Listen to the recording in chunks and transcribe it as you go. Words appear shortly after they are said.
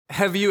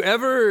Have you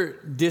ever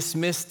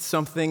dismissed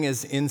something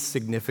as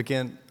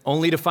insignificant,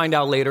 only to find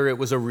out later it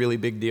was a really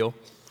big deal?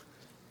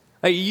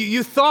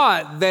 You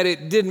thought that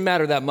it didn't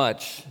matter that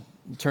much.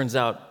 It turns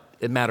out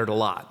it mattered a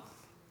lot.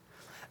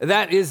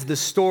 That is the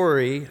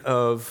story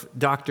of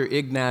Dr.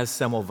 Ignaz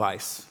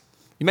Semmelweis.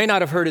 You may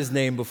not have heard his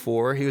name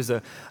before. He was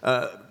a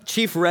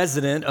chief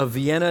resident of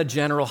Vienna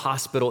General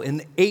Hospital in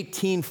the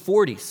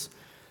 1840s.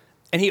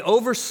 And he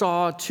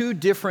oversaw two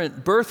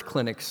different birth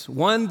clinics,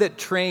 one that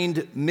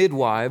trained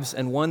midwives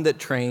and one that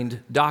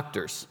trained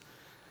doctors.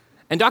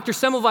 And Dr.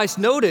 Semmelweis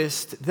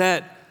noticed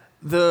that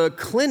the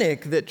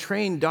clinic that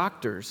trained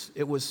doctors,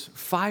 it was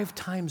 5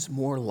 times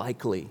more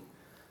likely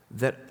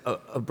that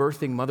a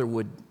birthing mother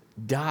would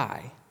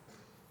die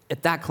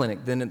at that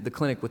clinic than at the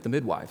clinic with the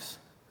midwives.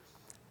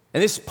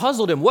 And this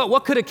puzzled him.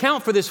 What could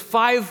account for this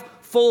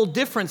 5-fold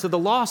difference of the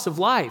loss of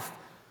life?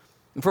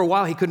 And for a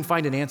while, he couldn't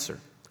find an answer.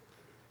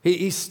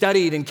 He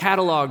studied and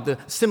cataloged the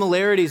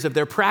similarities of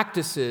their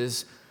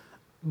practices,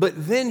 but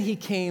then he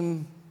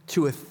came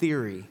to a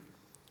theory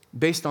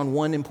based on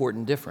one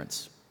important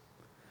difference.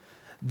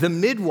 The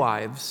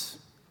midwives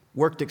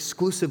worked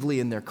exclusively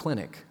in their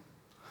clinic,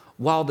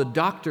 while the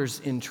doctors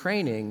in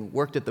training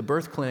worked at the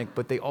birth clinic,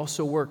 but they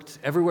also worked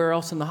everywhere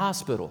else in the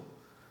hospital.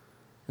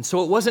 And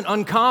so it wasn't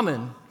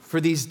uncommon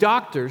for these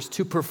doctors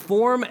to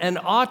perform an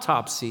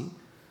autopsy,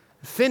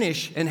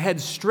 finish, and head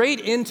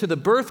straight into the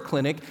birth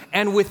clinic,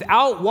 and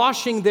without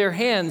washing their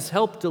hands,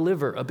 help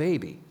deliver a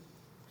baby.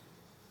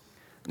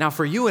 Now,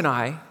 for you and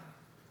I,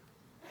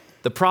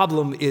 the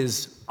problem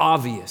is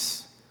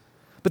obvious.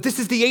 But this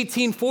is the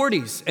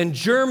 1840s, and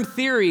germ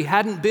theory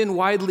hadn't been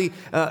widely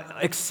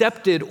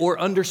accepted or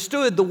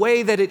understood the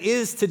way that it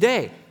is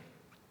today.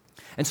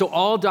 And so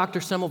all Dr.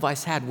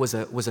 Semmelweis had was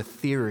a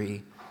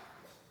theory,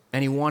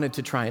 and he wanted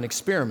to try an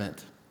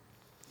experiment.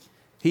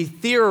 He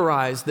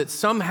theorized that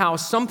somehow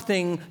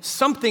something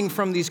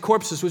from these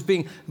corpses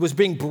was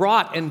being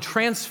brought and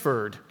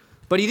transferred,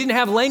 but he didn't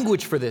have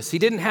language for this. He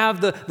didn't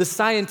have the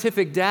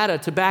scientific data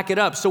to back it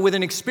up. So with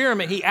an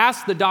experiment, he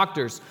asked the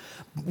doctors,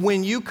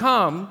 when you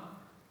come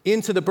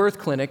into the birth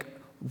clinic,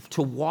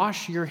 to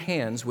wash your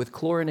hands with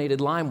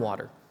chlorinated lime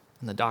water.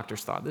 And the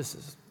doctors thought,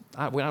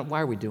 why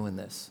are we doing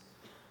this?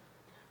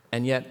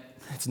 And yet,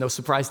 it's no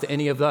surprise to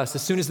any of us.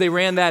 As soon as they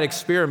ran that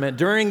experiment,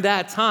 during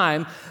that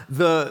time,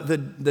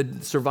 the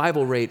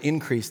survival rate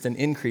increased and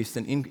increased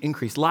and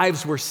increased.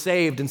 Lives were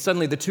saved, and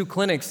suddenly the two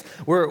clinics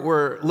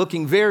were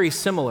looking very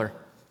similar.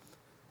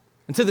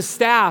 And to the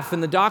staff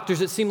and the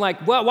doctors, it seemed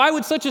like, well, why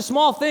would such a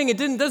small thing? It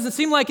doesn't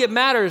seem like it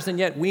matters, and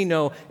yet we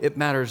know it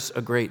matters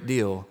a great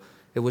deal.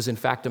 It was, in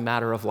fact, a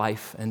matter of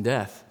life and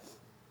death.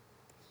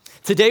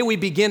 Today, we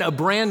begin a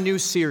brand new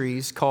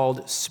series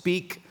called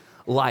Speak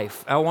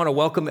Life. I want to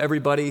welcome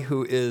everybody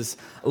who is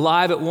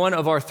live at one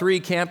of our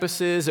 3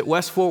 campuses at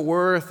West Fort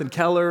Worth and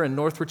Keller and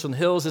North Richland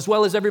Hills, as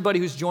well as everybody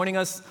who's joining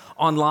us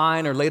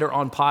online or later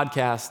on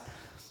podcast.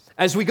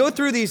 As we go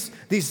through these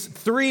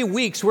 3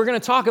 weeks, we're going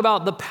to talk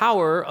about the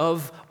power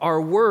of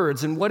our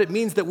words and what it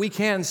means that we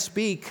can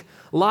speak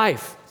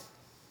life.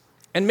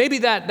 And maybe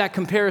that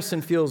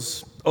comparison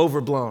feels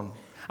overblown.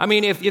 I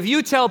mean, if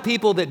you tell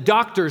people that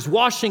doctors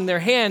washing their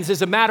hands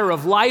is a matter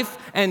of life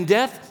and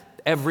death,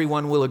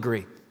 everyone will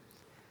agree.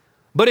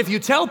 But if you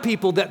tell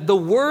people that the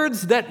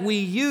words that we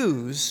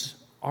use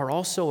are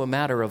also a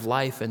matter of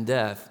life and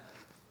death,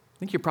 I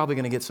think you're probably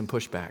going to get some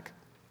pushback.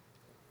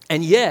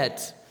 And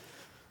yet,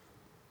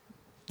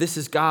 this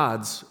is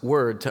God's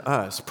word to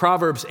us.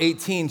 Proverbs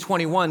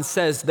 18:21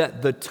 says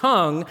that the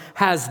tongue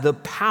has the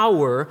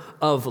power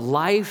of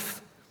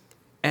life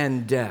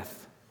and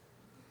death.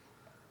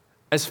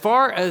 As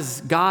far as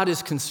God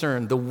is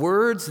concerned, the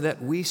words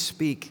that we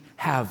speak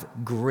have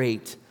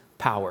great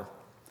power.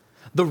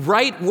 The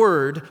right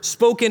word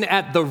spoken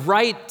at the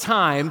right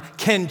time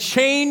can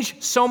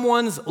change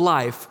someone's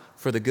life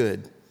for the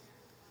good.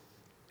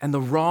 And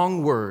the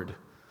wrong word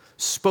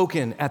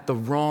spoken at the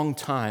wrong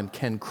time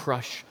can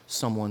crush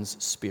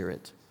someone's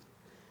spirit.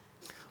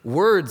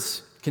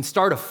 Words can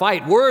start a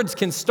fight. Words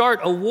can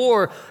start a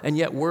war. And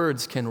yet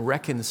words can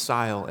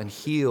reconcile and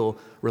heal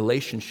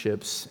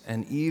relationships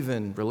and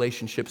even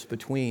relationships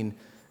between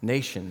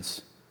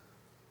nations.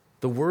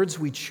 The words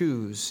we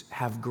choose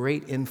have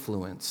great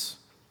influence,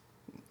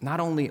 not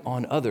only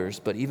on others,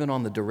 but even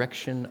on the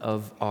direction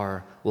of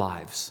our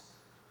lives.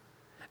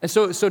 And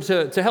so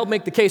to help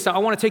make the case, I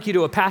want to take you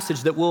to a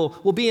passage that we'll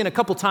be in a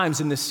couple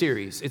times in this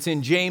series. It's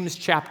in James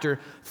chapter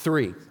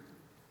 3.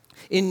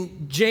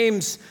 In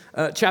James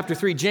chapter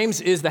 3,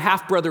 James is the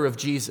half-brother of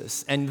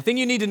Jesus. And the thing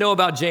you need to know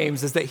about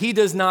James is that he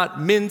does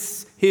not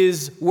mince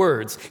his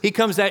words. He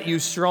comes at you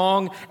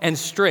strong and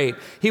straight.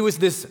 He was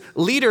this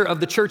leader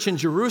of the church in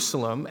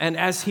Jerusalem, and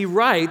as he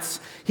writes,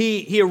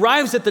 he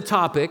arrives at the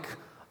topic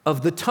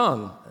of the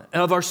tongue,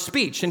 of our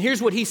speech. And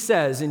here's what he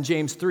says in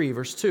James 3,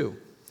 verse 2.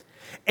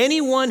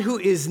 Anyone who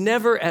is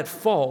never at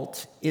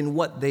fault in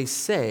what they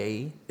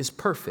say is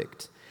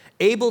perfect,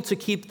 able to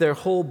keep their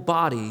whole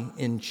body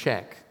in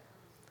check.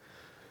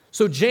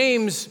 So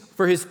James,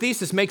 for his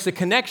thesis, makes a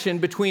connection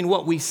between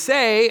what we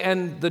say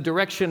and the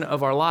direction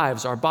of our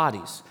lives, our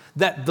bodies.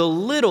 that the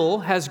little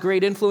has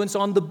great influence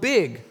on the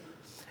big.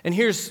 And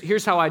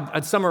here's how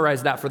I'd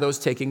summarize that for those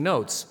taking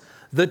notes.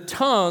 The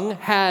tongue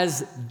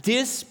has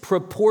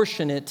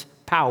disproportionate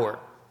power.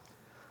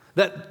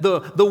 That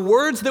the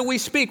words that we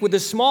speak with the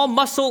small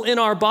muscle in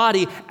our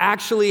body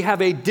actually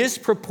have a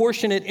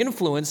disproportionate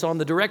influence on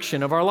the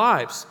direction of our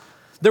lives.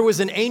 There was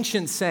an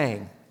ancient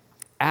saying,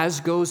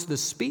 as goes the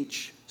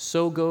speech,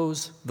 so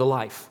goes the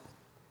life.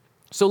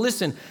 So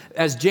listen,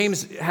 as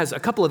James has a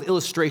couple of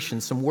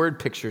illustrations, some word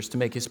pictures to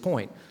make his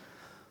point.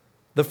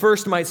 The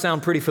first might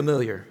sound pretty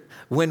familiar.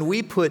 When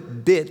we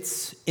put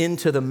bits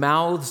into the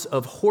mouths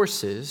of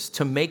horses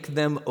to make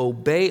them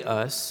obey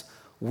us,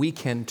 we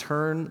can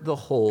turn the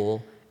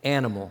whole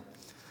animal.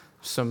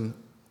 Some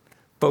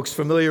folks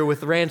familiar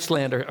with ranch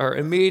land are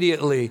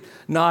immediately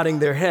nodding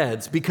their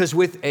heads because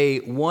with a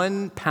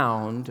 1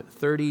 pound,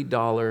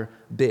 $30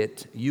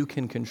 bit, you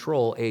can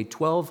control a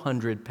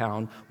 1,200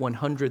 pound,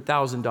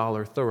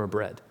 $100,000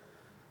 thoroughbred.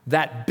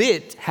 That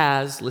bit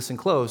has, listen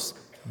close,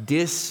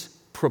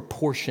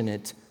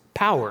 disproportionate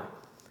power.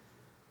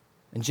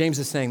 And James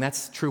is saying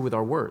that's true with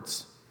our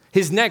words.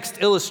 His next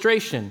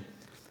illustration,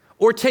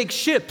 or take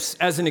ships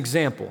as an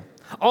example.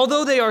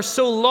 Although they are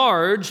so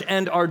large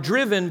and are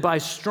driven by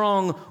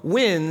strong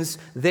winds,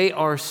 they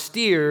are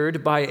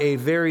steered by a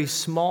very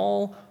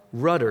small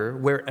rudder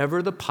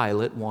wherever the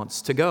pilot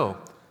wants to go.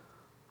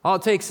 All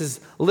it takes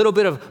is a little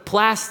bit of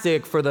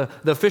plastic for the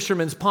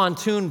fisherman's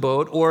pontoon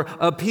boat or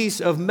a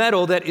piece of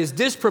metal that is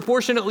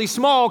disproportionately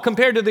small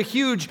compared to the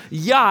huge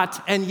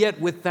yacht, and yet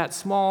with that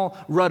small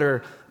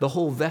rudder, the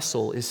whole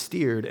vessel is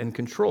steered and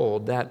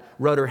controlled. That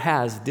rudder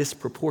has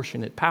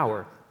disproportionate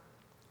power.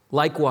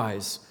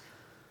 Likewise,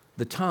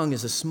 the tongue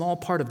is a small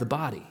part of the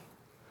body,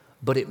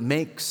 but it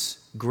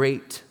makes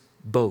great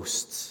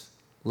boasts.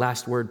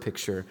 Last word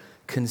picture.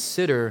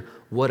 Consider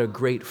what a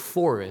great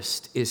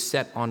forest is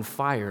set on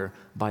fire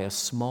by a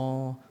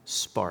small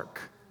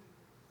spark.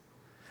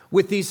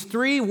 With these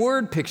 3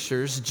 word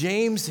pictures,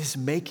 James is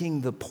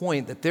making the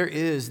point that there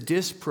is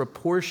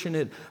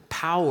disproportionate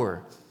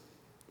power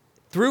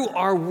through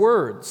our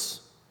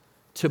words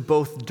to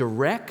both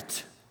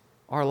direct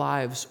our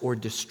lives or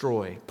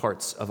destroy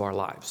parts of our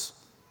lives.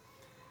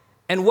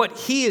 And what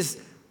he is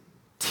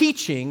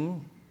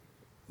teaching,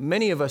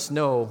 many of us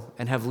know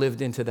and have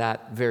lived into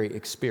that very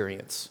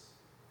experience.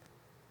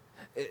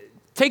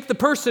 Take the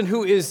person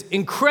who is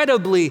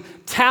incredibly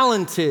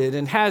talented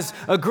and has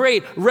a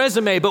great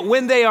resume, but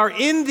when they are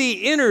in the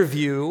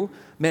interview,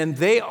 man,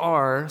 they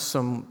are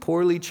some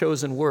poorly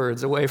chosen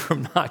words away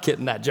from not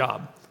getting that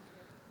job.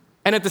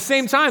 And at the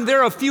same time,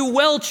 there are a few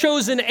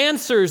well-chosen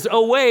answers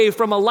away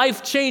from a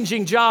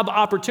life-changing job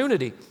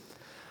opportunity.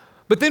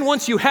 But then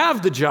once you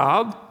have the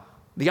job,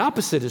 the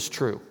opposite is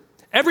true.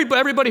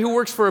 Everybody who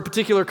works for a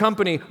particular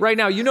company right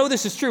now, you know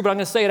this is true, but I'm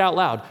going to say it out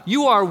loud.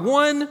 You are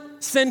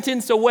 1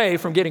 sentence away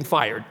from getting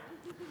fired.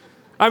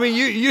 I mean,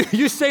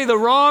 you say the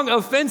wrong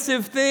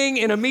offensive thing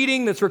in a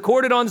meeting that's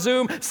recorded on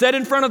Zoom, said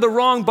in front of the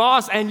wrong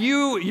boss, and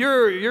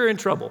you're in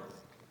trouble.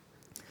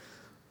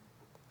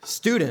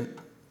 Student,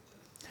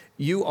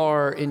 you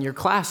are in your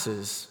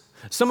classes.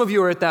 Some of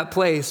you are at that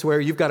place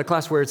where you've got a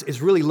class where it's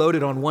really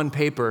loaded on one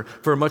paper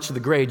for much of the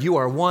grade. You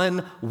are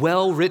 1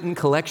 well-written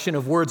collection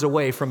of words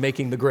away from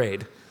making the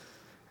grade.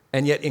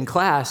 And yet in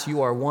class,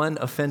 you are 1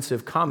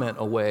 offensive comment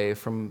away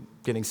from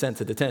getting sent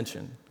to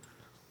detention.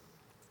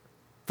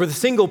 For the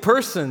single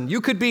person, you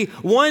could be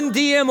 1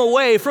 DM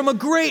away from a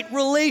great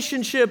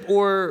relationship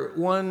or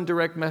 1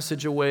 direct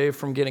message away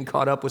from getting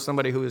caught up with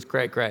somebody who is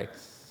cray-cray.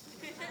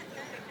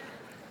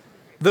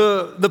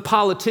 The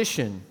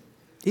politician,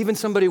 even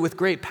somebody with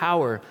great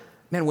power,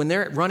 man, when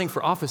they're running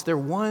for office, they're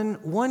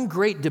one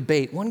great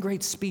debate, 1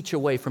 great speech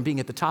away from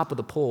being at the top of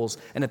the polls,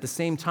 and at the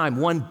same time,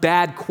 1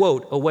 bad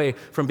quote away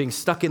from being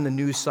stuck in the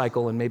news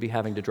cycle and maybe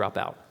having to drop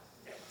out.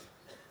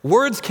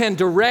 Words can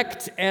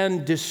direct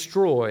and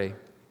destroy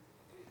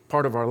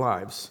part of our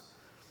lives.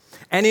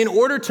 And in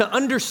order to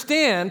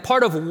understand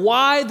part of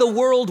why the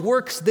world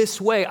works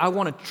this way, I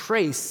want to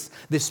trace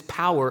this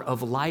power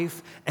of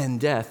life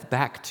and death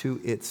back to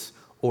its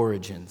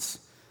origins.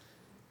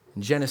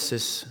 In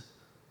Genesis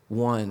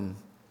 1,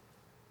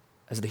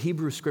 as the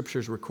Hebrew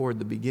Scriptures record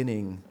the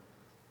beginning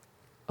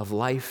of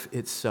life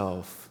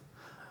itself,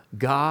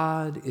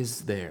 God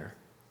is there.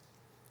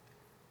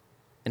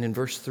 And in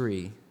verse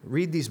 3,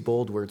 read these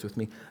bold words with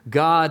me.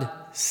 God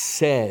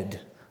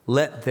said,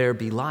 "Let there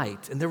be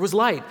light." And there was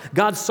light.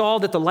 God saw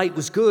that the light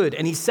was good,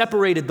 and he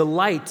separated the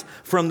light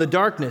from the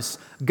darkness.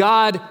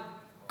 God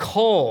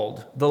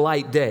called the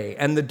light day,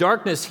 and the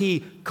darkness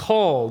he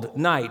called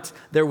night.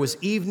 There was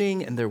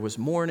evening and there was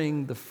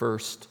morning the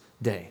first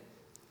day.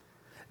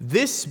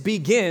 This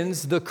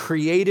begins the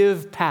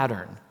creative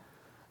pattern.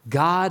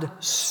 God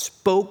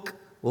spoke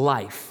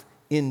life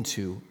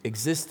into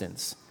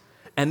existence.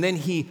 And then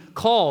he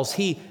calls,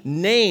 he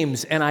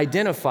names and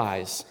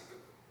identifies,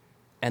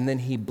 and then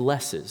he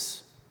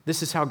blesses.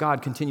 This is how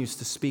God continues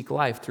to speak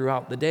life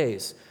throughout the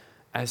days,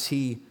 as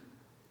he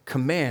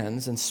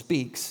commands and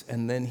speaks,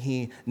 and then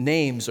he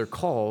names or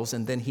calls,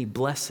 and then he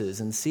blesses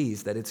and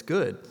sees that it's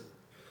good.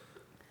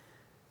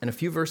 And a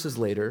few verses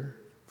later,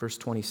 verse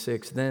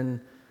 26,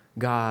 then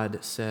God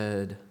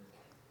said,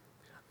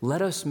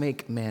 let us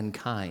make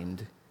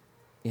mankind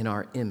in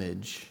our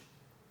image,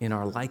 in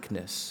our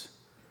likeness.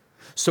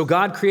 So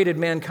God created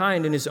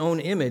mankind in his own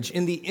image.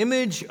 In the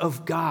image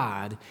of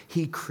God,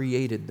 he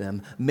created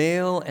them.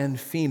 Male and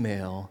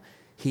female,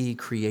 he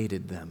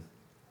created them.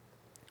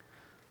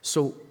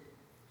 So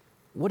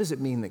what does it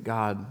mean that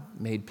God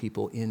made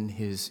people in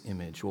his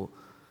image? Well,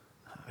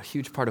 a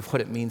huge part of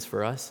what it means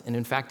for us, and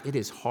in fact, it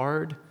is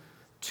hard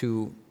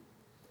to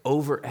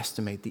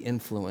overestimate the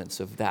influence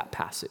of that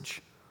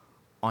passage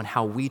on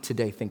how we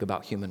today think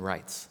about human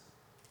rights.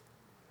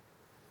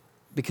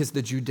 Because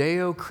the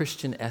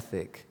Judeo-Christian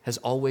ethic has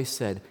always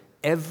said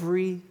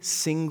every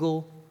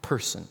single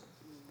person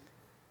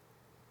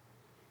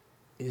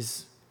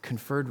is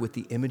conferred with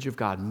the image of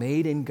God,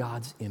 made in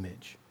God's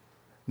image,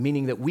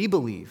 meaning that we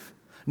believe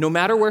no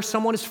matter where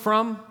someone is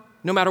from,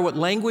 no matter what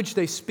language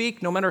they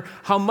speak, no matter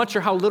how much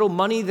or how little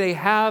money they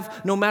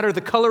have, no matter the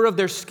color of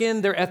their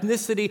skin, their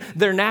ethnicity,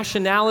 their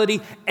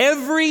nationality,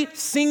 every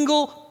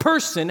single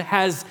person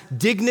has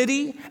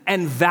dignity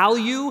and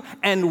value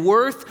and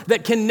worth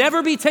that can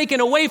never be taken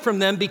away from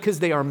them because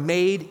they are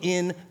made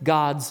in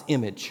God's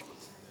image.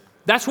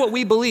 That's what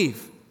we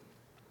believe.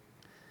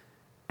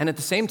 And at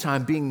the same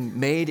time, being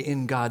made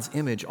in God's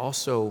image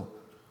also,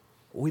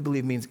 what we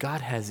believe means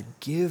God has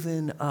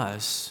given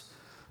us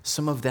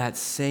some of that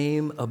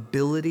same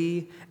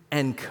ability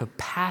and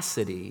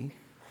capacity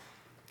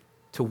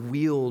to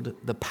wield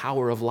the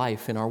power of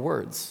life in our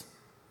words.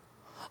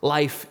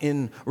 Life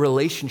in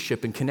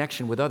relationship and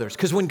connection with others.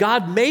 Because when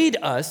God made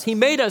us, he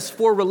made us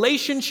for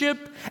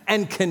relationship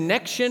and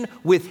connection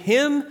with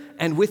him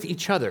and with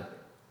each other.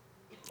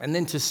 And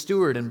then to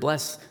steward and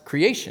bless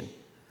creation.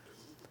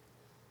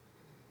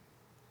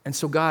 And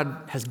so God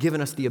has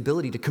given us the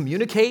ability to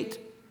communicate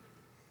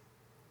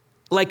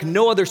like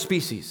no other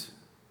species.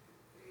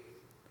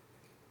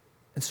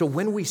 And so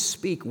when we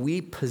speak,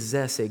 we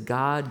possess a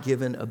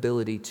God-given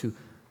ability to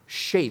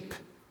shape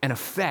and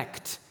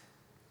affect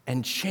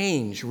and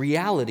change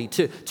reality,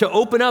 to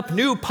open up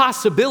new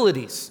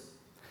possibilities.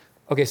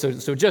 Okay,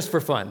 so just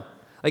for fun,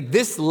 like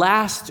this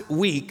last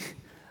week,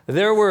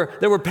 there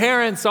were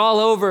parents all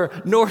over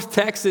North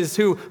Texas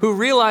who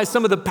realized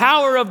some of the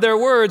power of their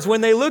words when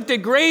they looked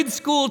at grade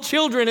school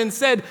children and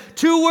said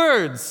 2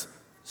 words,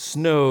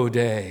 snow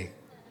day.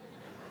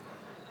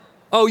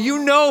 Oh,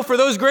 you know, for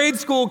those grade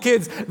school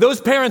kids,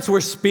 those parents were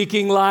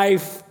speaking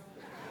life.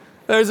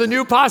 There's a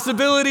new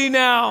possibility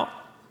now.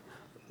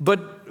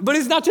 But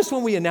it's not just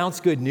when we announce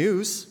good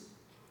news.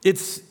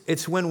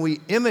 It's when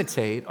we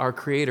imitate our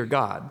Creator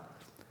God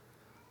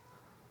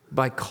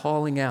by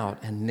calling out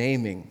and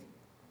naming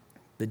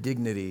the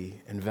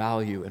dignity and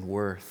value and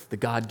worth, the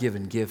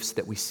God-given gifts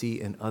that we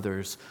see in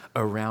others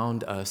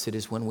around us. It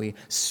is when we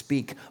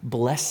speak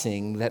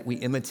blessing that we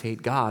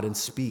imitate God and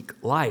speak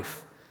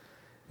life.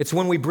 It's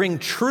when we bring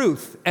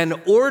truth and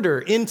order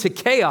into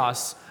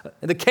chaos,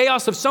 the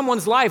chaos of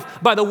someone's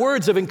life, by the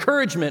words of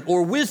encouragement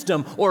or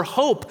wisdom or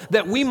hope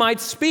that we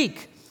might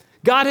speak.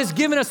 God has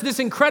given us this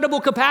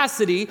incredible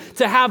capacity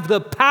to have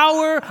the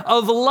power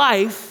of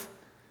life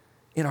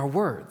in our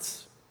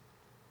words.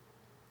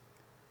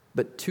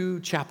 But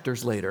 2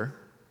 chapters later,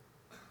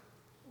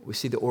 we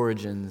see the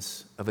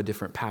origins of a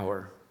different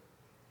power.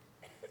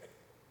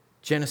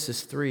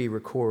 Genesis 3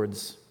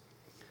 records,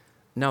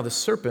 now the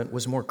serpent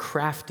was more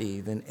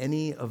crafty than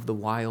any of the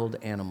wild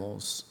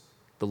animals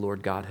the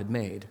Lord God had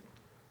made.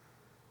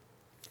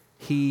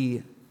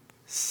 He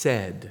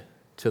said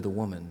to the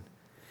woman,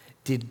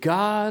 did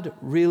God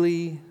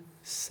really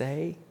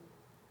say?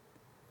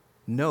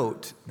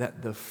 Note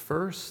that the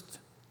first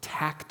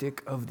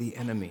tactic of the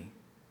enemy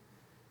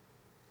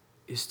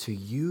is to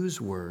use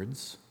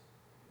words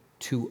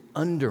to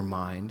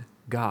undermine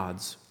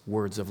God's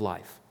words of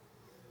life.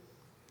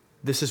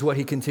 This is what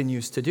he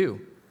continues to do.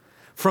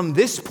 From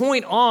this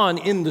point on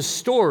in the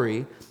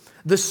story,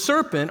 the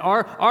serpent,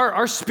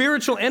 our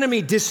spiritual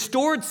enemy,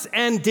 distorts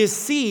and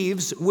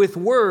deceives with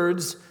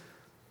words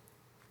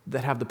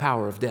that have the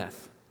power of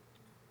death.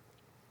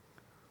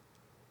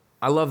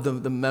 I love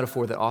the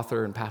metaphor that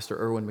author and pastor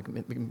Erwin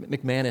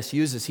McManus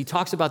uses. He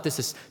talks about this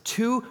as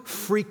 2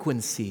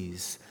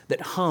 frequencies that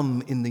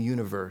hum in the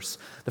universe.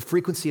 The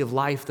frequency of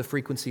life, the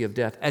frequency of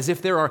death. As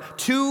if there are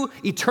 2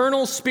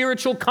 eternal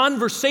spiritual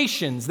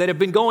conversations that have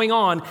been going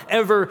on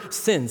ever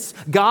since.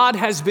 God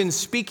has been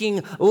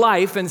speaking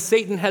life and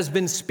Satan has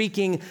been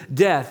speaking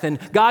death. And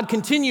God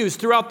continues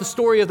throughout the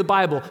story of the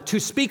Bible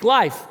to speak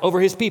life over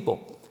his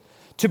people.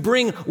 To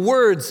bring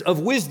words of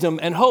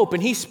wisdom and hope.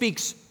 And he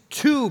speaks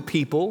to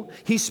people.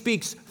 He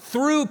speaks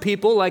through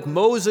people like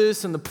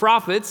Moses and the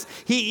prophets.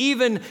 He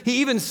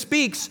even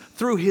speaks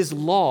through his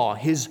law,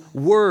 his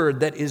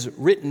word that is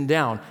written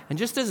down. And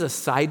just as a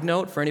side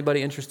note for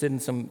anybody interested in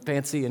some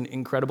fancy and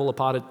incredible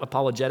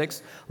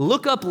apologetics,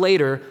 look up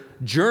later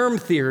germ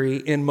theory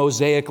in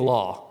Mosaic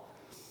law.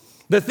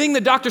 The thing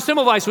that Dr.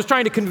 Semmelweis was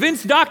trying to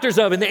convince doctors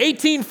of in the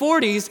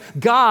 1840s,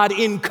 God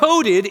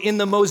encoded in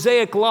the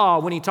Mosaic Law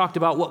when he talked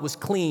about what was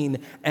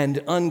clean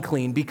and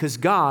unclean, because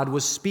God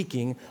was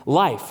speaking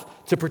life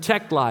to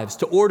protect lives,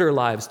 to order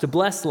lives, to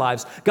bless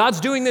lives. God's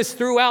doing this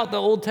throughout the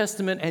Old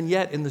Testament, and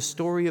yet in the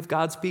story of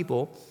God's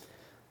people,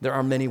 there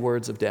are many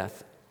words of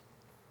death.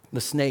 The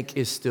snake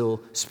is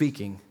still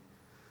speaking.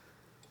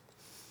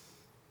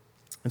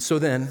 And so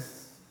then,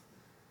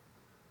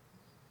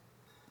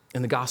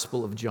 in the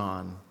Gospel of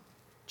John,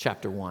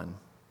 chapter 1,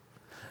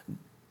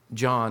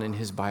 John, in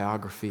his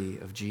biography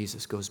of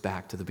Jesus, goes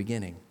back to the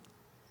beginning.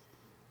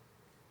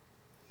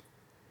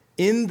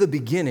 In the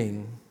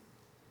beginning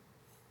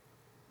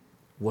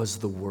was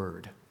the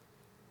Word,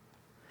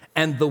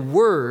 and the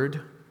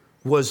Word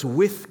was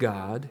with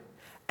God,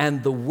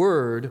 and the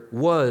Word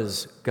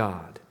was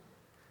God.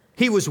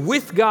 He was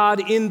with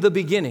God in the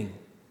beginning.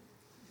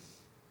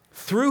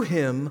 Through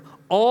him,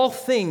 all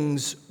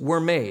things were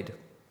made.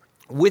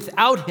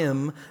 Without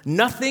him,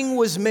 nothing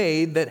was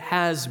made that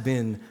has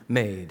been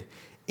made.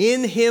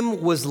 In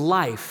him was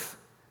life,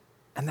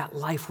 and that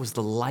life was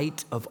the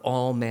light of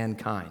all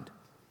mankind.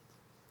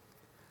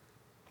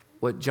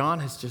 What John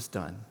has just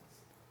done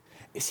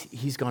is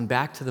he's gone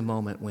back to the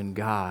moment when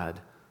God,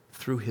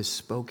 through his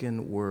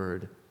spoken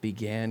word,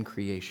 began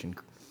creation.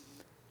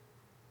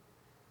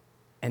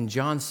 And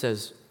John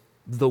says,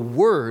 the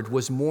Word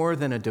was more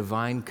than a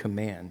divine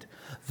command.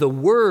 The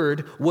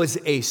Word was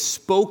a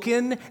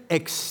spoken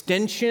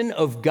extension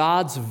of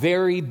God's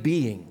very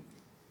being.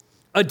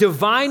 A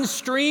divine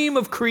stream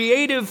of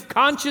creative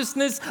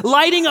consciousness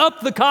lighting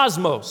up the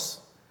cosmos.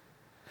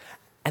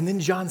 And then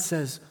John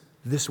says,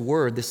 this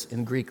word, this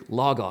in Greek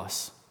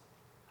logos,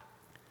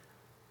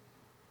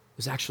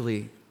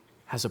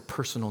 has a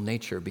personal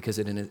nature because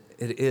it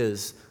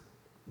is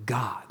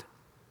God.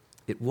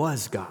 It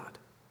was God.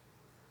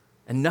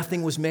 And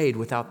nothing was made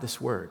without this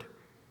word.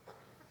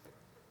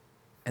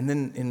 And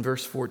then in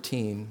verse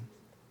 14,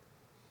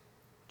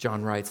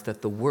 John writes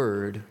that the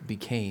Word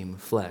became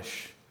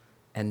flesh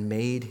and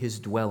made his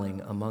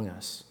dwelling among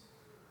us.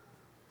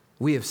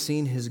 We have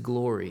seen his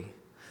glory,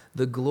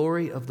 the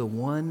glory of the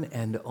one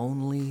and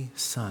only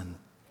Son,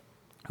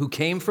 who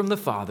came from the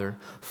Father,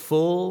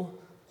 full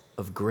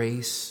of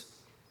grace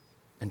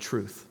and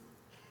truth.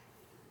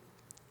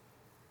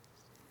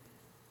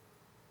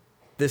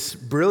 This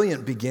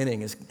brilliant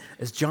beginning,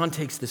 as John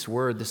takes this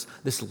word,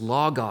 this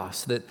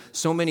logos, that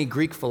so many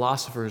Greek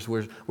philosophers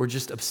were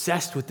just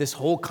obsessed with this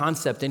whole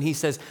concept. And he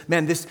says,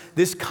 man,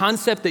 this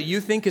concept that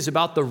you think is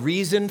about the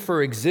reason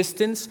for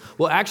existence,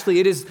 well, actually,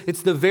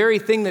 it's the very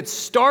thing that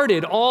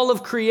started all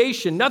of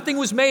creation. Nothing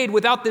was made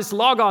without this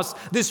logos,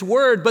 this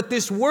word, but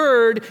this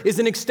word is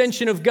an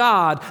extension of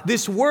God.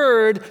 This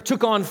word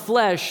took on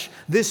flesh.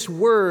 This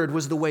word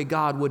was the way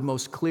God would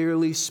most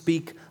clearly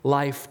speak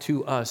life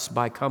to us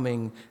by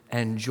coming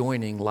and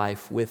joining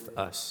life with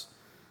us.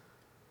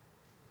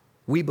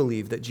 We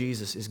believe that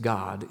Jesus is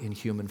God in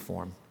human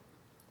form,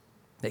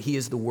 that he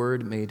is the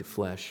Word made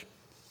flesh.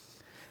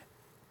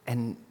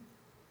 And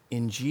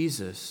in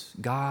Jesus,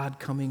 God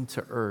coming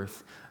to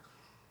earth,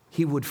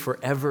 he would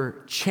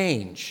forever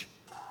change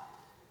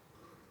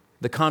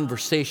the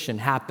conversation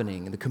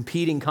happening, the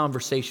competing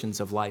conversations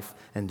of life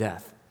and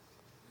death.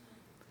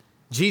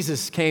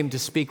 Jesus came to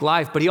speak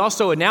life, but he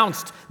also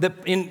announced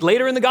that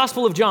later in the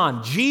Gospel of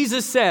John,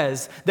 Jesus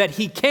says that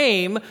he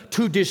came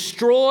to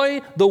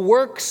destroy the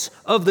works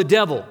of the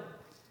devil.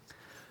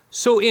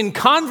 So in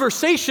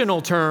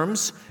conversational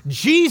terms,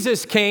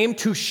 Jesus came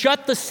to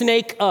shut the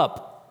snake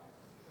up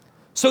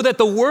so that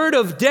the word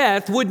of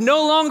death would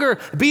no longer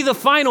be the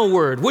final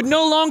word, would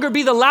no longer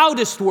be the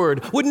loudest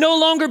word, would no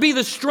longer be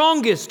the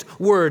strongest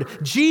word.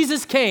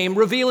 Jesus came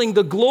revealing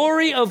the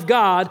glory of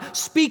God,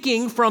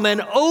 speaking from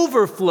an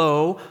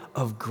overflow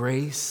of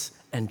grace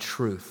and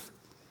truth.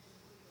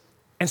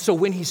 And so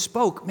when he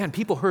spoke, man,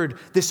 people heard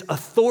this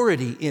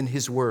authority in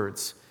his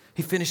words.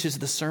 He finishes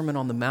the Sermon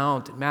on the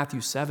Mount in Matthew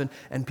 7,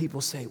 and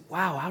people say,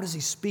 wow, how does he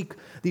speak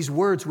these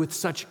words with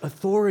such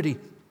authority?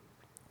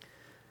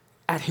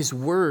 At his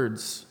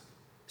words,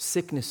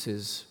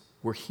 sicknesses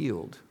were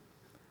healed.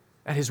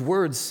 At his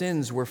words,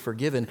 sins were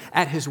forgiven.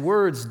 At his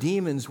words,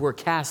 demons were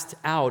cast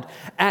out.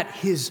 At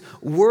his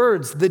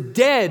words, the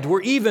dead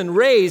were even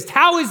raised.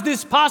 How is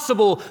this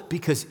possible?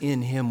 Because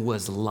in him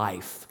was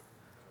life,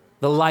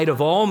 the light of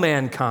all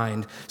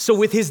mankind. So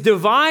with his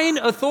divine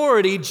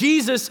authority,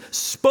 Jesus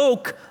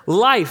spoke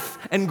life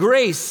and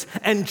grace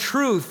and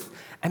truth.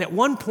 And at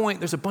one point,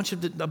 there's a bunch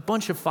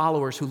of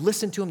followers who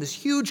listen to him, this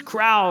huge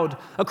crowd,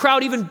 a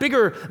crowd even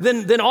bigger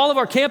than all of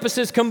our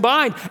campuses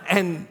combined.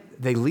 And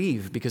they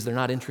leave because they're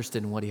not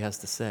interested in what he has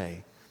to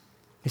say.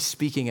 He's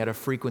speaking at a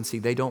frequency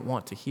they don't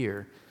want to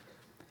hear.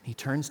 He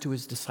turns to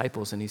his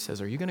disciples and he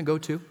says, are you going to go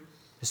too?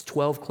 His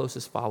 12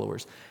 closest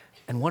followers.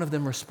 And one of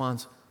them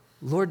responds,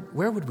 Lord,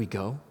 where would we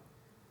go?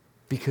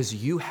 Because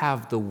you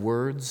have the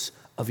words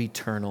of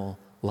eternal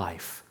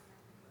life.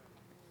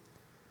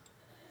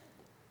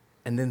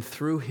 And then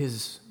through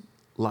his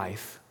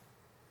life,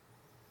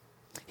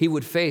 he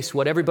would face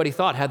what everybody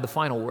thought had the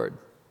final word.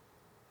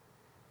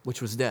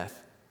 which was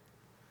death.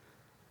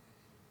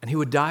 And he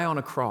would die on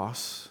a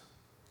cross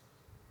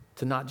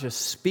to not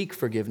just speak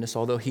forgiveness,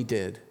 although he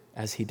did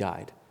as he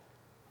died,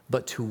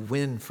 but to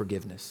win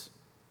forgiveness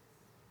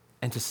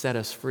and to set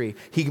us free.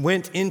 He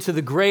went into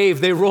the grave.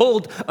 They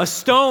rolled a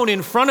stone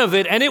in front of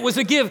it, and it was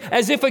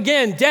as if,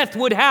 again, death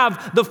would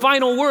have the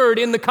final word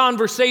in the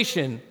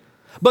conversation.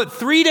 But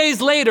 3 days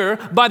later,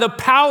 by the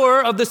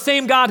power of the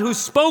same God who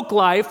spoke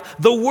life,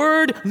 the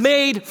Word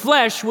made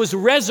flesh was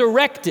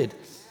resurrected.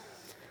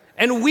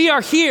 And we are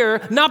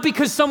here not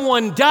because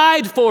someone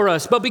died for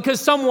us, but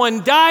because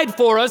someone died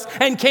for us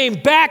and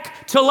came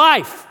back to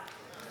life.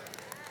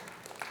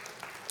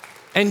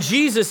 And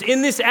Jesus,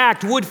 in this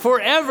act, would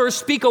forever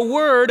speak a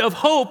word of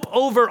hope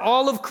over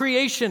all of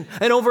creation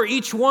and over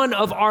each one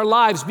of our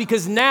lives,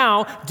 because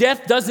now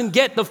death doesn't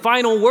get the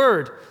final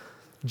word.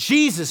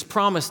 Jesus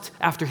promised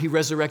after he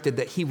resurrected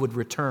that he would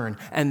return,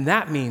 and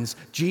that means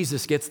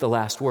Jesus gets the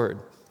last word.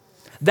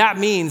 That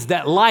means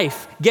that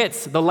life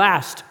gets the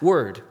last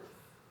word.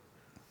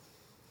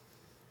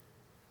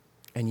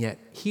 And yet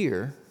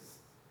here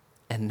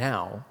and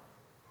now,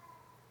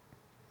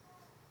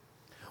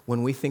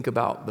 when we think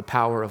about the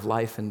power of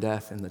life and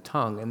death in the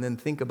tongue, and then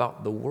think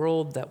about the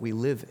world that we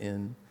live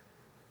in,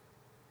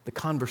 the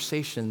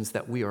conversations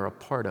that we are a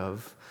part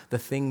of, the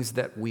things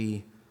that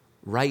we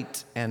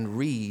write and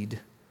read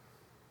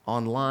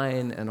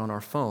online and on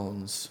our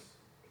phones,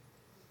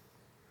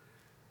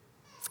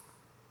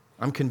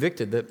 I'm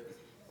convicted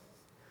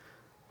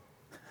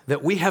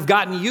that we have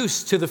gotten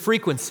used to the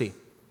frequency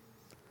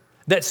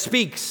that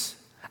speaks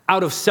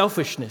out of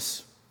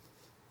selfishness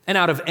and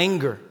out of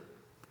anger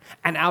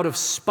and out of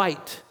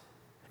spite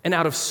and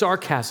out of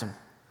sarcasm,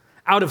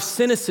 out of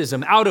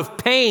cynicism, out of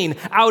pain,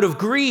 out of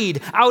greed,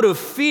 out of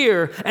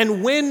fear.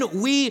 And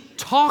when we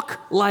talk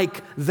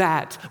like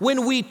that,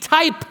 when we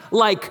type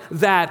like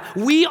that,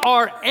 we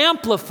are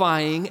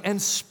amplifying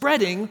and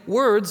spreading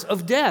words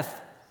of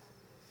death,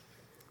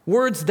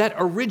 words that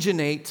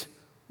originate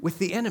with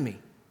the enemy.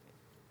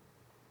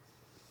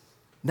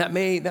 That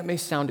may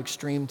sound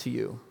extreme to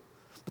you,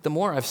 but the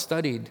more I've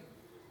studied,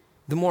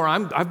 the more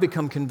I've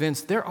become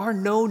convinced there are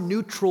no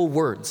neutral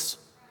words.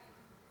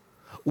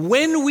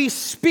 When we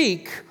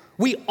speak,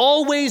 we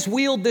always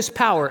wield this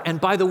power.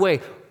 And by the way,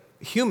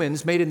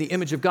 humans made in the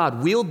image of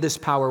God wield this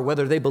power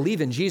whether they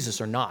believe in Jesus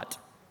or not.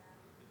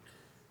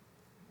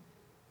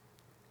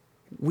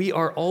 We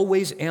are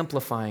always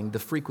amplifying the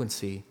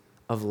frequency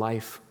of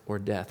life or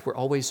death. We're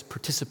always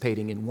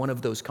participating in one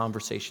of those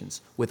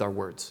conversations with our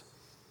words.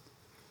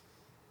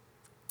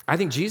 I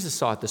think Jesus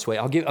saw it this way.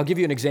 I'll give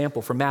you an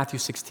example from Matthew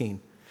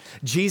 16.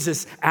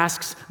 Jesus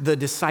asks the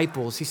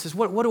disciples, he says,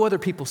 what do other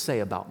people say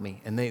about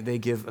me? And they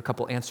give a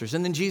couple answers.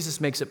 And then Jesus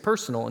makes it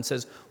personal and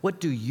says,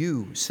 what do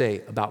you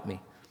say about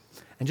me?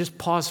 And just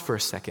pause for a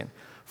second.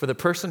 For the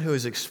person who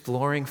is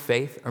exploring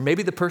faith, or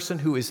maybe the person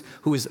who is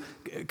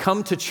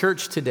come to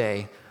church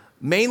today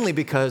mainly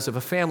because of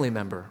a family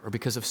member or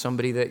because of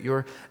somebody that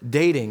you're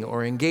dating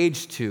or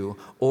engaged to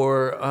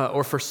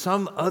or for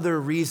some other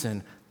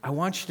reason, I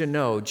want you to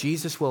know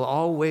Jesus will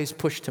always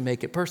push to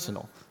make it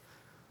personal.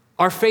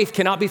 Our faith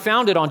cannot be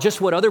founded on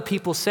just what other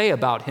people say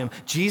about him.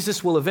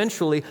 Jesus will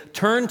eventually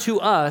turn to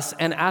us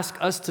and ask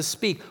us to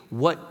speak,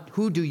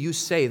 who do you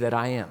say that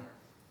I am?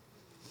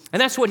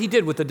 And that's what he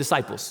did with the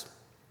disciples.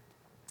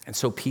 And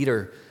so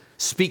Peter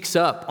speaks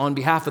up on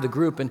behalf of the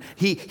group, and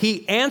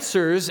he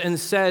answers and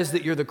says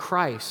that you're the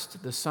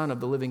Christ, the Son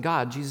of the living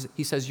God.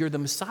 He says, you're the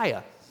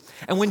Messiah.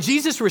 And when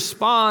Jesus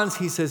responds,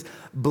 he says,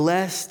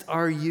 blessed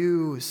are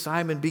you,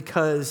 Simon,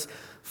 because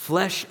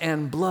flesh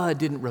and blood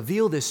didn't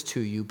reveal this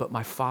to you, but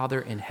my Father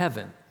in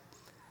heaven.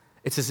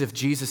 It's as if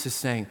Jesus is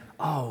saying,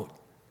 oh,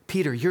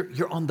 Peter,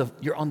 you're on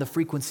the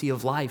frequency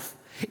of life.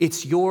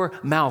 It's your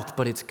mouth,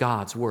 but it's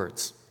God's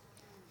words.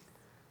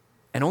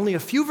 And only a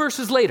few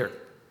verses later,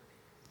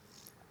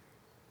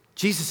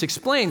 Jesus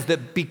explains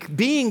that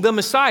being the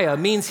Messiah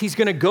means he's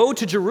going to go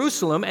to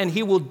Jerusalem and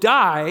he will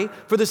die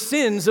for the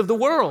sins of the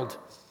world.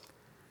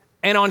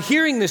 And on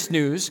hearing this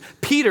news,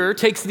 Peter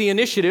takes the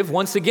initiative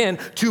once again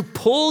to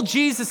pull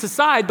Jesus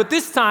aside, but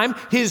this time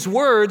his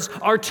words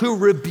are to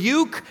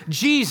rebuke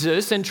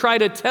Jesus and try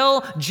to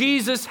tell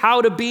Jesus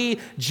how to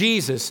be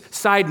Jesus.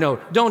 Side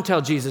note, don't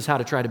tell Jesus how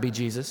to try to be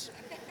Jesus.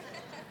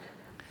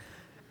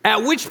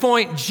 At which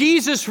point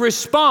Jesus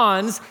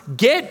responds,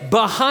 get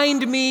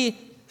behind me,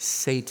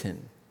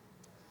 Satan.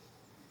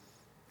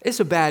 It's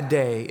a bad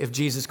day if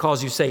Jesus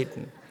calls you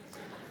Satan.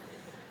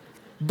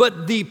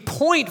 But the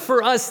point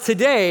for us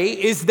today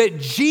is that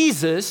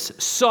Jesus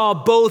saw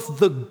both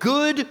the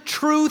good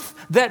truth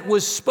that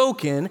was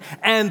spoken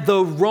and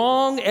the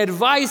wrong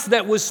advice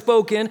that was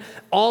spoken.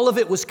 All of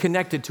it was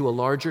connected to a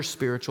larger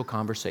spiritual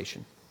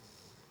conversation.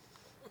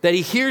 That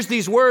he hears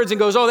these words and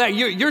goes, oh,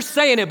 you're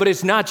saying it, but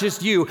it's not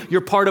just you.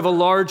 You're part of a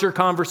larger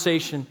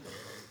conversation.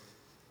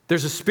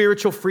 There's a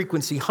spiritual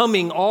frequency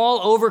humming all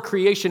over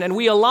creation, and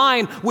we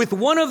align with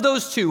one of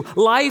those two,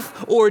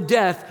 life or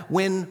death,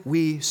 when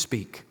we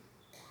speak.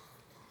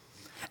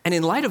 And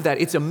in light of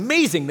that, it's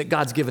amazing that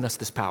God's given us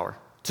this power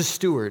to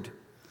steward.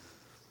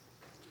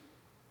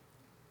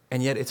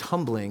 And yet it's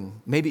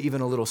humbling, maybe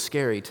even a little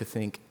scary to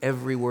think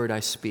every word I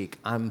speak,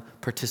 I'm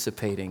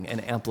participating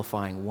and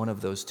amplifying one of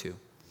those two.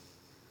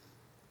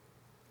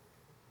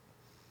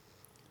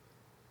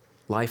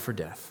 Life or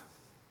death.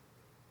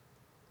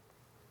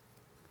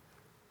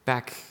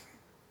 Back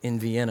in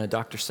Vienna,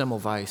 Dr.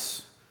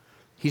 Semmelweis,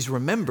 he's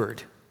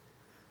remembered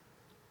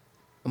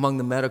among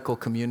the medical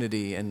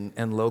community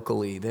and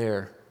locally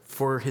there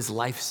for his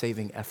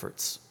life-saving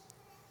efforts.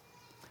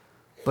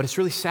 But it's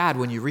really sad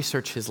when you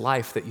research his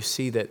life that you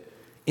see that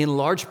in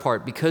large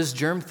part, because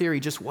germ theory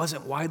just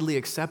wasn't widely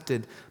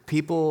accepted,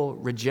 people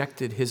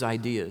rejected his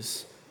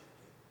ideas.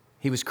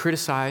 He was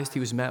criticized, he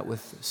was met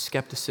with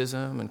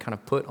skepticism and kind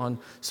of put on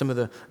some of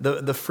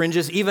the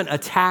fringes, even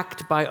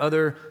attacked by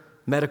other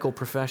medical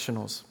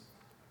professionals,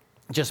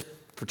 just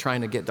for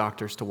trying to get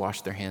doctors to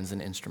wash their hands in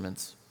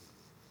instruments.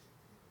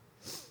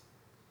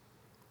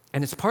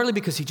 And it's partly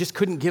because he just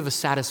couldn't give a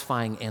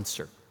satisfying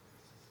answer.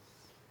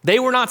 They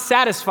were not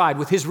satisfied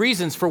with his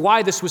reasons for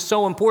why this was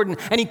so important,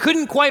 and he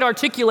couldn't quite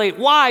articulate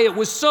why it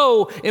was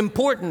so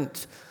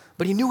important,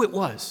 but he knew it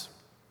was.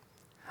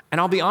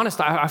 And I'll be honest,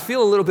 I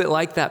feel a little bit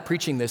like that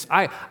preaching this.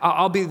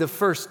 I'll be the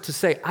first to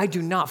say, I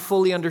do not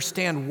fully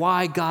understand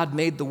why God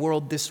made the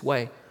world this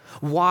way,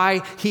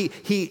 why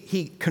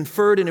he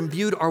conferred and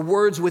imbued our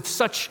words with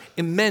such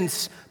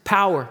immense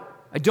power.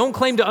 I don't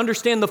claim to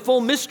understand the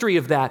full mystery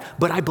of that,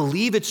 but I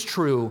believe it's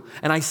true,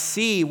 and I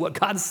see what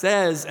God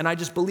says, and I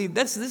just believe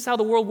this is how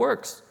the world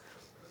works.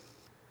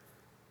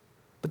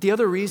 But the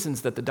other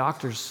reasons that the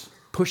doctors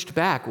pushed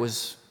back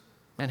was,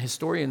 and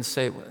historians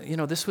say,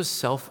 this was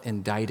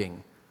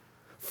self-indicting.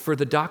 For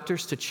the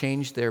doctors to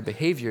change their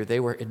behavior, they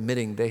were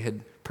admitting they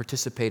had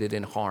participated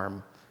in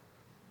harm.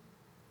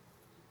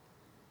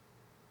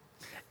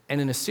 And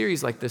in a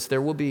series like this,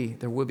 there will be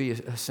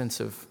a sense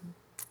of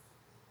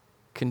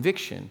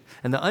conviction.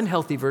 And the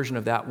unhealthy version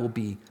of that will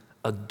be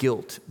a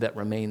guilt that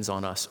remains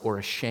on us or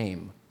a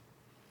shame.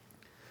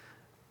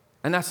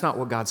 And that's not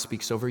what God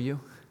speaks over you.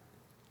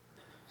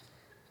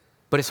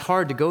 But it's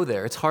hard to go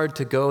there. It's hard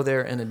to go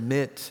there and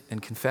admit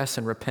and confess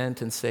and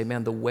repent and say,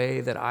 man, the way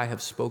that I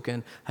have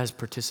spoken has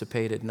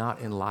participated not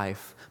in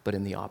life, but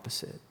in the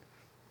opposite.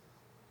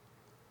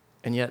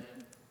 And yet,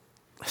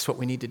 that's what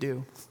we need to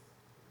do.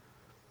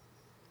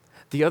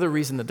 The other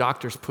reason the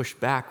doctors pushed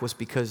back was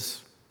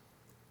because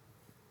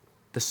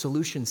the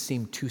solution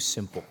seemed too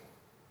simple.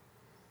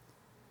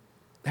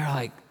 They're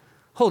like,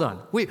 hold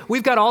on,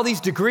 we've got all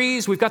these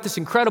degrees, we've got this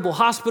incredible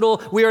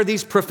hospital, we are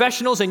these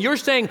professionals, and you're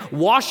saying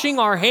washing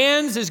our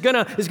hands is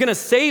gonna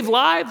save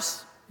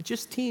lives?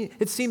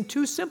 It seemed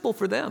too simple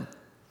for them.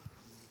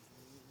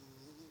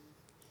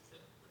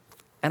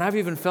 And I've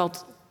even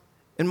felt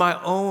in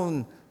my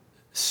own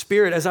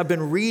spirit as I've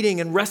been reading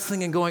and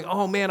wrestling and going,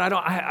 oh man,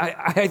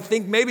 I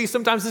think maybe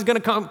sometimes it's gonna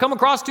come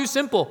across too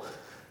simple.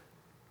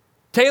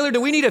 Taylor,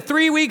 do we need a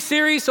 3-week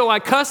series so I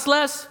cuss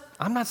less?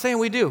 I'm not saying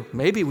we do.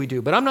 Maybe we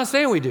do, but I'm not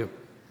saying we do.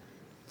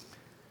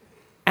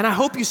 And I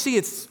hope you see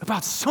it's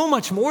about so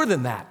much more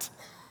than that.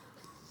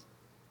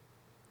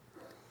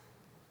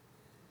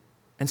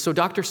 And so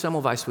Dr.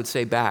 Semmelweis would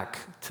say back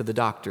to the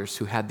doctors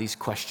who had these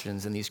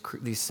questions and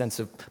these sense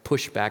of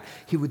pushback,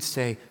 he would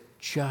say,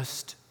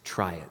 just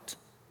try it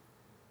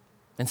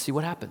and see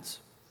what happens.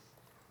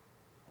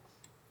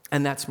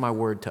 And that's my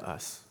word to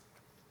us.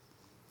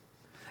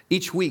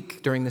 Each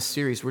week during this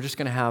series, we're just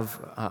going to have,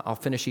 I'll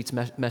finish each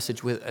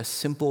message with a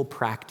simple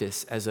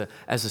practice as a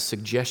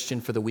suggestion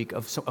for the week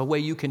of a way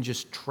you can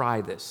just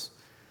try this.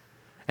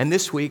 And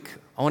this week,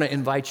 I want to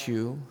invite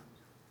you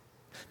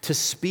to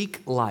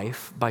speak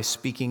life by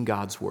speaking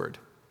God's word.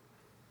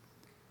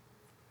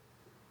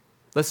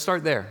 Let's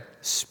start there.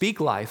 Speak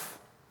life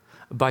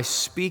by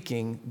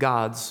speaking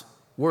God's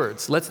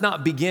words. Let's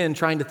not begin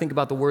trying to think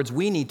about the words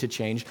we need to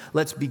change.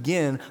 Let's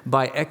begin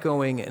by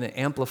echoing and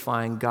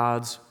amplifying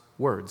God's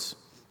words.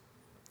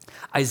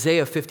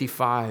 Isaiah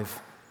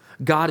 55,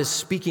 God is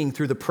speaking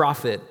through the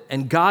prophet,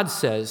 and God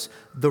says,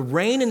 the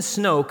rain and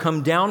snow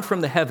come down from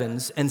the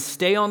heavens and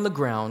stay on the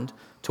ground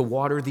to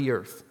water the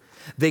earth.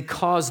 They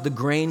cause the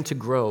grain to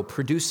grow,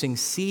 producing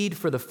seed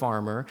for the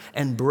farmer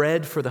and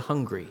bread for the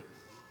hungry.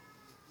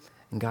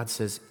 And God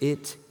says,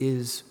 it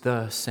is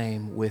the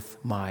same with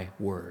my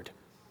word.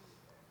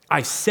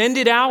 I send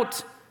it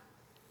out,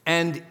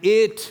 and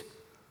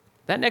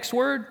that next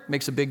word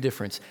makes a big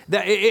difference.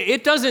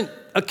 It doesn't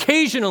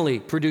occasionally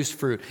produce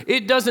fruit.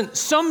 It doesn't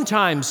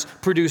sometimes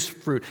produce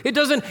fruit. It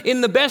doesn't,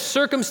 in the best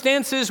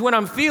circumstances when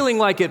I'm feeling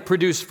like it,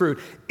 produce fruit.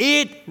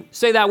 It,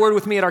 say that word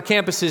with me at our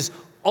campuses,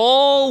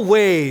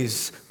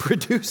 always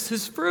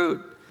produces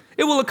fruit.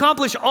 It will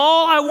accomplish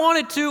all I want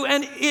it to,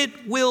 and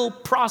it will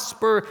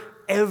prosper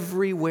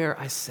everywhere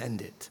I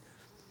send it.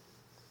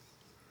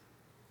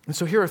 And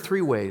so here are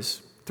 3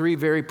 ways, 3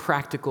 very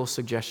practical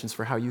suggestions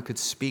for how you could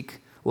speak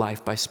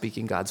life by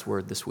speaking God's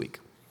word this week.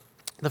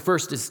 The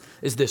first is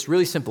this,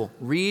 really simple.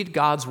 Read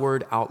God's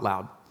word out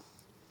loud.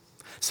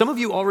 Some of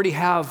you already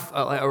have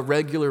a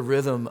regular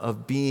rhythm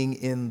of being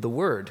in the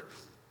word.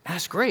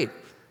 That's great.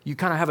 You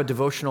kind of have a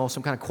devotional,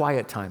 some kind of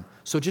quiet time.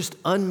 So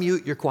just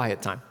unmute your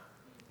quiet time.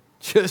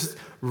 Just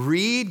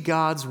read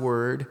God's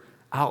word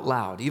out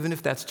loud, even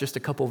if that's just a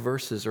couple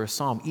verses or a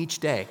psalm each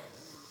day.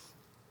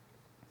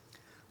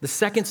 The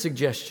second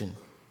suggestion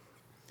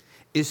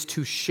is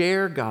to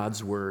share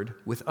God's word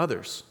with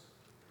others.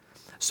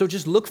 So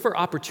just look for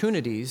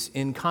opportunities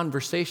in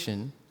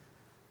conversation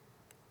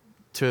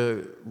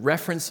to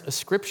reference a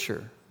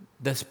scripture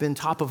that's been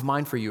top of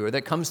mind for you or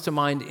that comes to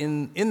mind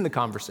in the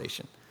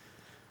conversation.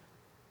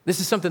 This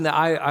is something that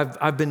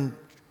I've been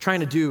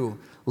trying to do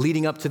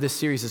leading up to this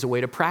series as a way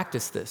to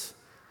practice this.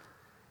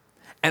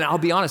 And I'll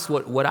be honest,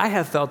 what I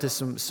have felt is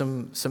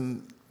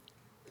some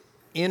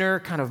inner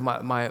kind of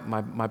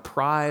my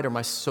pride or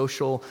my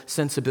social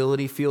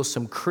sensibility feels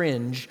some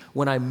cringe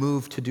when I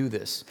move to do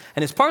this.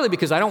 And it's partly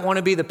because I don't want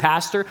to be the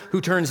pastor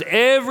who turns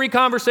every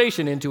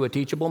conversation into a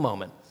teachable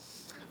moment.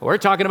 We're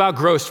talking about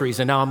groceries,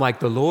 and now I'm like,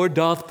 the Lord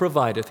doth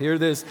provideth. Hear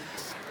this.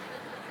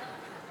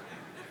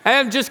 I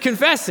am just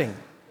confessing.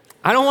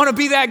 I don't want to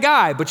be that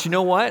guy, but you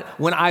know what?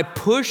 When I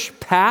push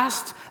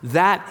past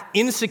that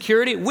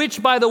insecurity,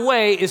 which, by the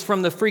way, is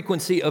from the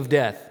frequency of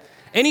death.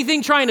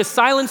 Anything trying to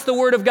silence the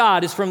word of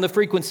God is from the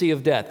frequency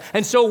of death.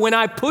 And so when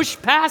I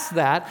push past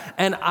that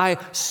and I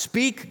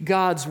speak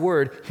God's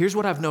word, here's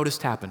what I've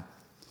noticed happen.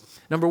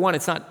 Number one,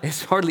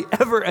 it's hardly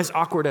ever as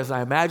awkward as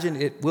I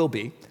imagine it will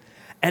be.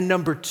 And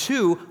number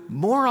two,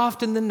 more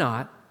often than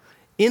not,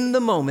 in the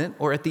moment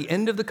or at the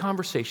end of the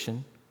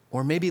conversation,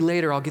 or maybe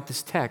later I'll get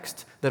this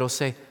text that'll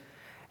say,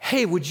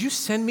 hey, would you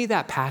send me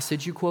that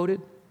passage you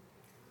quoted?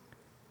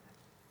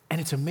 And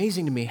it's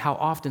amazing to me how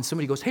often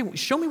somebody goes, hey,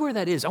 show me where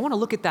that is. I want to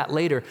look at that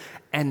later.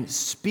 And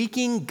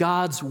speaking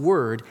God's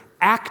word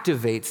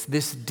activates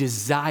this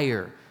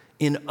desire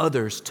in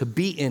others to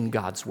be in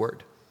God's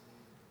word.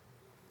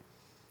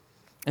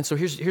 And so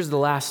here's the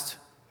last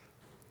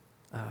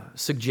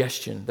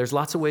suggestion. There's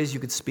lots of ways you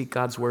could speak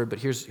God's word, but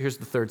here's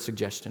the third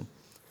suggestion: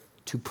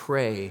 to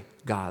pray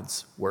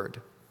God's word.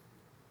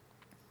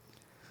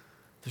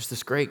 There's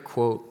this great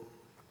quote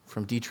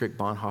from Dietrich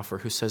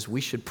Bonhoeffer who says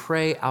we should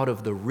pray out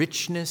of the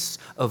richness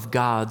of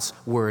God's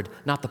word,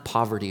 not the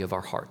poverty of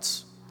our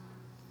hearts.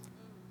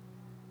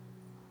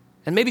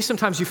 And maybe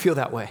sometimes you feel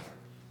that way.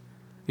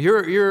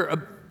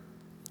 You're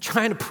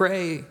trying to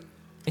pray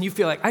and you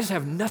feel like, I just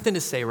have nothing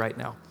to say right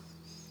now.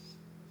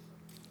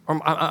 Or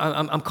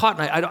I'm caught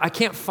and I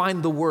can't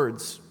find the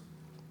words.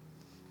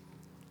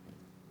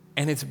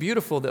 And it's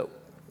beautiful that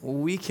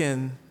we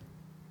can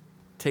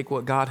take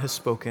what God has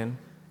spoken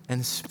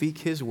and speak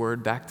his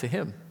word back to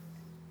him.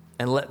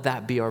 And let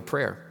that be our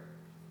prayer.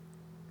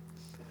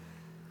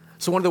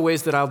 So one of the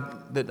ways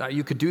that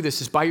you could do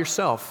this is by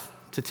yourself,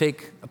 to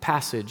take a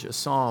passage, a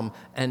psalm,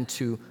 and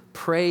to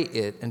pray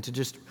it, and to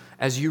just,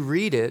 as you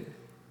read it,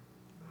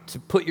 to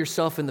put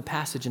yourself in the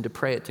passage and to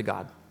pray it to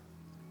God.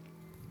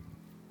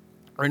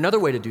 Or another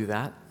way to do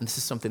that, and this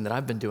is something that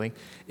I've been doing,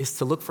 is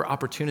to look for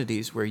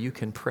opportunities where you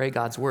can pray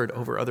God's word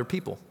over other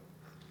people.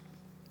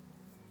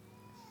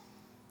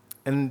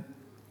 And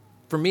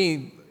for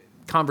me,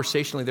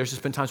 conversationally, there's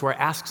just been times where I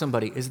ask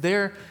somebody, is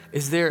there,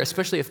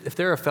 especially if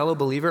they're a fellow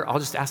believer, I'll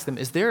just ask them,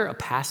 is there a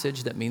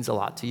passage that means a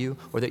lot to you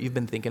or that you've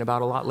been thinking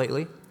about a lot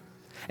lately?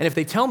 And if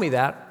they tell me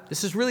that,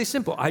 this is really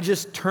simple. I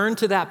just turn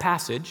to that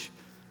passage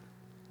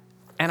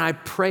and I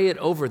pray it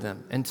over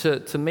them. And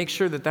to make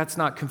sure that that's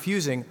not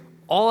confusing,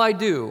 all I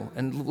do,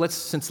 and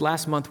since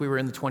last month we were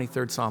in the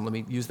 23rd Psalm, let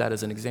me use that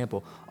as an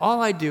example. All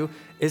I do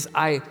is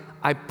I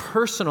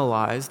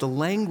personalize the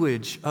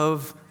language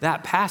of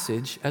that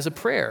passage as a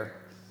prayer.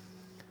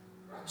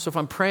 So if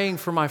I'm praying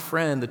for my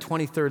friend, the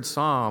 23rd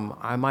Psalm,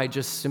 I might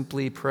just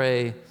simply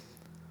pray,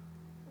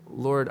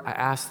 Lord, I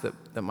ask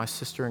that my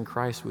sister in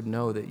Christ would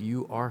know that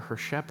you are her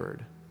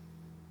shepherd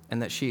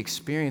and that she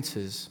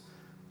experiences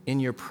in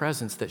your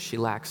presence that she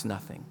lacks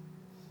nothing.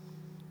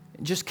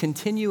 And just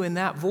continue in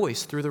that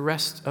voice through the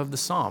rest of the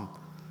psalm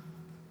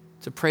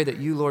to pray that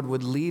you, Lord,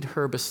 would lead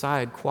her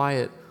beside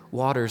quiet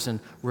waters and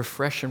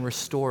refresh and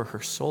restore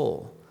her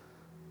soul.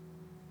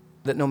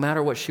 That no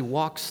matter what she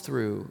walks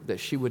through, that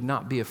she would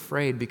not be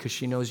afraid because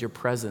she knows your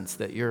presence,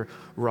 that your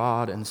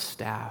rod and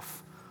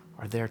staff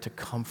are there to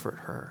comfort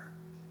her.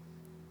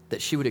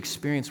 That she would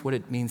experience what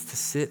it means to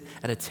sit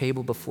at a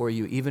table before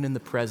you, even in the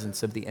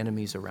presence of the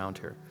enemies around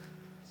her.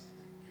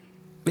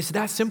 It's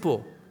that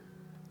simple.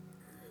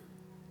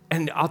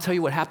 And I'll tell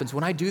you what happens.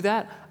 When I do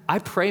that, I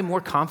pray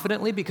more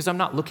confidently because I'm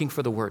not looking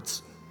for the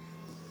words.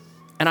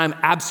 And I'm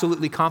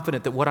absolutely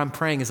confident that what I'm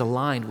praying is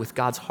aligned with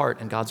God's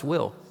heart and God's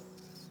will.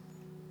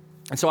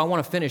 And so I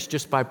want to finish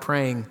just by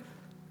praying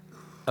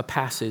a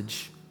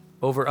passage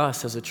over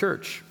us as a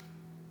church.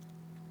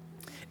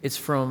 It's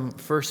from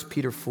 1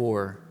 Peter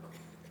 4,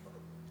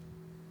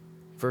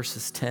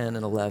 verses 10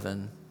 and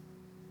 11.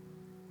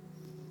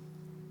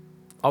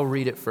 I'll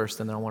read it first,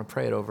 and then I want to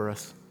pray it over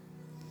us.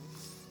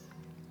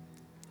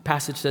 The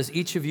passage says,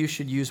 each of you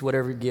should use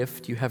whatever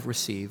gift you have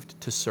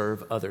received to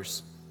serve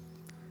others,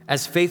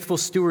 as faithful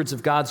stewards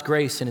of God's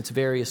grace in its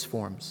various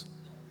forms.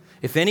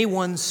 If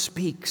anyone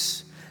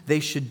speaks, they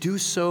should do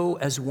so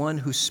as one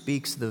who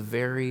speaks the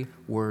very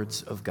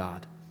words of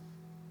God.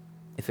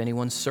 If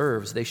anyone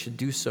serves, they should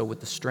do so with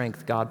the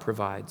strength God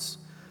provides,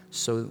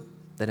 so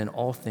that in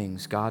all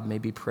things God may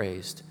be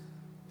praised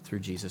through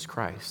Jesus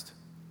Christ.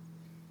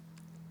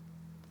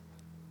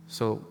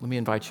 So let me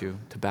invite you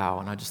to bow,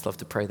 and I'd just love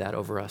to pray that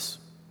over us.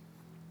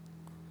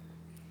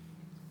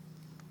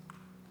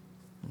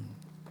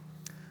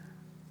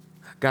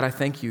 God, I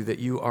thank you that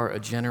you are a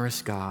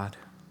generous God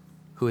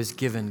who has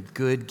given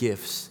good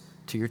gifts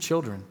to your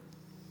children.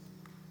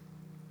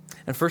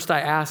 And first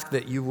I ask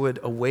that you would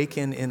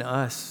awaken in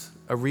us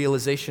a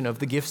realization of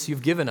the gifts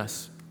you've given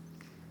us.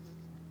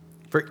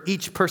 For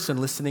each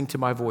person listening to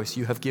my voice,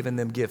 you have given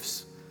them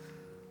gifts.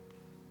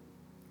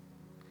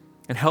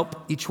 And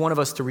help each one of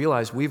us to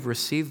realize we've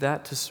received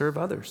that to serve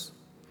others.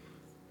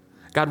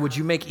 God, would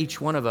you make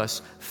each one of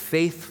us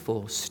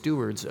faithful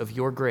stewards of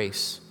your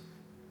grace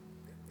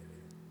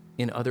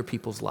in other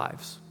people's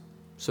lives,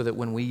 so that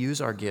when we use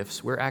our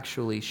gifts, we're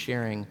actually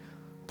sharing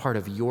part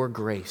of your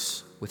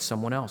grace with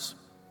someone else.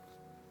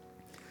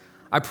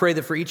 I pray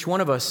that for each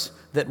one of us,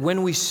 that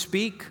when we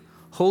speak,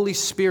 Holy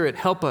Spirit,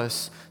 help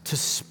us to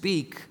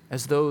speak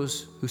as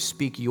those who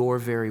speak your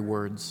very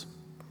words.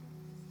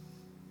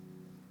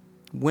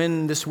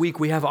 When this week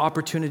we have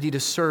opportunity to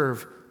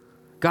serve,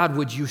 God,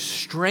 would you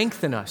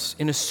strengthen us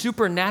in a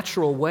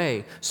supernatural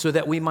way so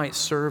that we might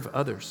serve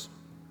others?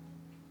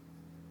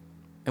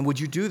 And would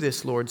you do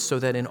this, Lord, so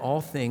that in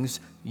all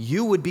things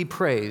you would be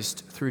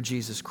praised through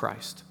Jesus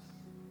Christ?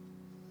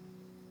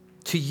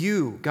 To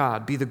you,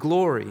 God, be the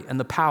glory and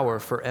the power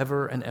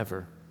forever and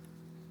ever.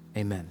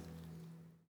 Amen.